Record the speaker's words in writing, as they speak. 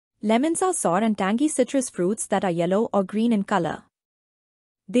Lemons are sour and tangy citrus fruits that are yellow or green in color.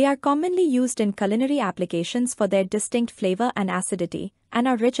 They are commonly used in culinary applications for their distinct flavor and acidity, and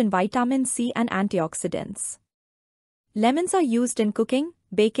are rich in vitamin C and antioxidants. Lemons are used in cooking,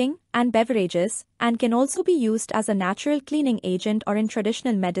 baking, and beverages, and can also be used as a natural cleaning agent or in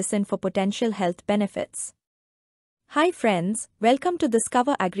traditional medicine for potential health benefits. Hi friends, welcome to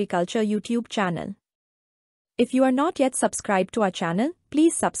Discover Agriculture YouTube channel. If you are not yet subscribed to our channel,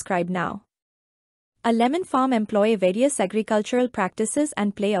 please subscribe now. A lemon farm employs various agricultural practices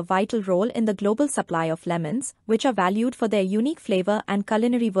and play a vital role in the global supply of lemons, which are valued for their unique flavor and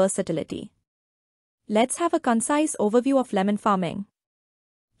culinary versatility. Let's have a concise overview of lemon farming.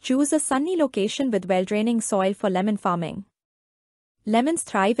 Choose a sunny location with well-draining soil for lemon farming. Lemons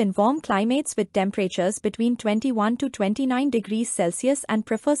thrive in warm climates with temperatures between 21 to 29 degrees Celsius and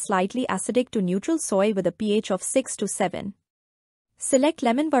prefer slightly acidic to neutral soil with a pH of 6 to 7. Select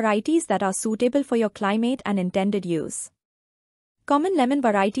lemon varieties that are suitable for your climate and intended use. Common lemon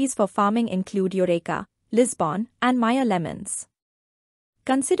varieties for farming include Eureka, Lisbon, and Meyer lemons.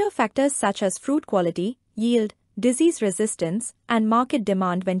 Consider factors such as fruit quality, yield, disease resistance, and market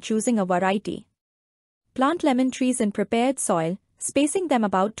demand when choosing a variety. Plant lemon trees in prepared soil, spacing them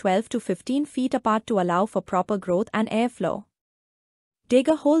about 12 to 15 feet apart to allow for proper growth and airflow. Dig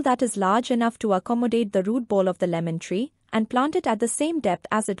a hole that is large enough to accommodate the root ball of the lemon tree, and plant it at the same depth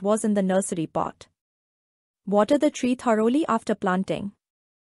as it was in the nursery pot. Water the tree thoroughly after planting.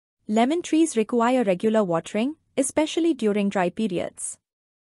 Lemon trees require regular watering, especially during dry periods.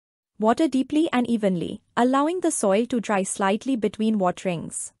 Water deeply and evenly, allowing the soil to dry slightly between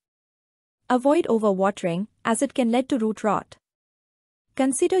waterings. Avoid overwatering, as it can lead to root rot.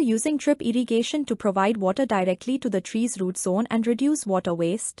 Consider using drip irrigation to provide water directly to the tree's root zone and reduce water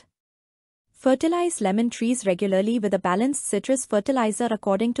waste. Fertilize lemon trees regularly with a balanced citrus fertilizer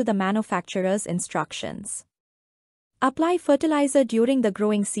according to the manufacturer's instructions. Apply fertilizer during the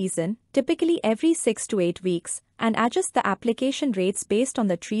growing season, typically every 6 to 8 weeks, and adjust the application rates based on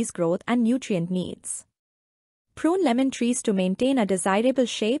the tree's growth and nutrient needs. Prune lemon trees to maintain a desirable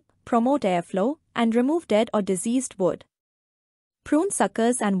shape, promote airflow, and remove dead or diseased wood. Prune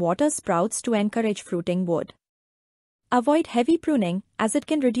suckers and water sprouts to encourage fruiting wood. Avoid heavy pruning, as it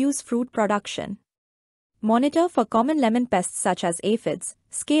can reduce fruit production. Monitor for common lemon pests such as aphids,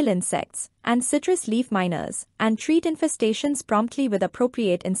 scale insects, and citrus leaf miners, and treat infestations promptly with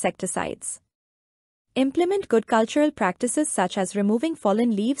appropriate insecticides. Implement good cultural practices such as removing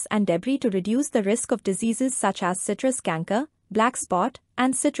fallen leaves and debris to reduce the risk of diseases such as citrus canker, black spot,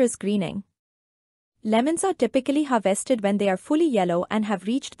 and citrus greening. Lemons are typically harvested when they are fully yellow and have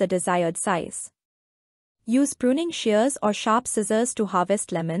reached the desired size. Use pruning shears or sharp scissors to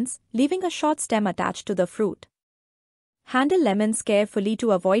harvest lemons, leaving a short stem attached to the fruit. Handle lemons carefully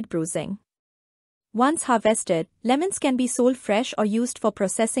to avoid bruising. Once harvested, lemons can be sold fresh or used for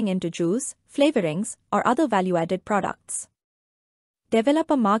processing into juice, flavorings, or other value-added products.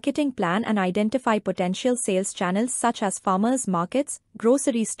 Develop a marketing plan and identify potential sales channels such as farmers' markets,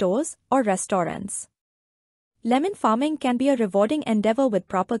 grocery stores, or restaurants. Lemon farming can be a rewarding endeavor with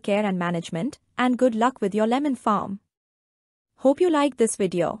proper care and management, and good luck with your lemon farm. Hope you liked this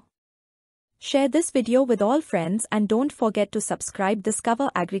video. Share this video with all friends and don't forget to subscribe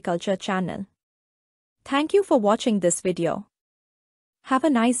Discover Agriculture channel. Thank you for watching this video. Have a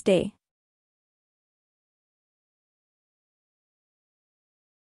nice day.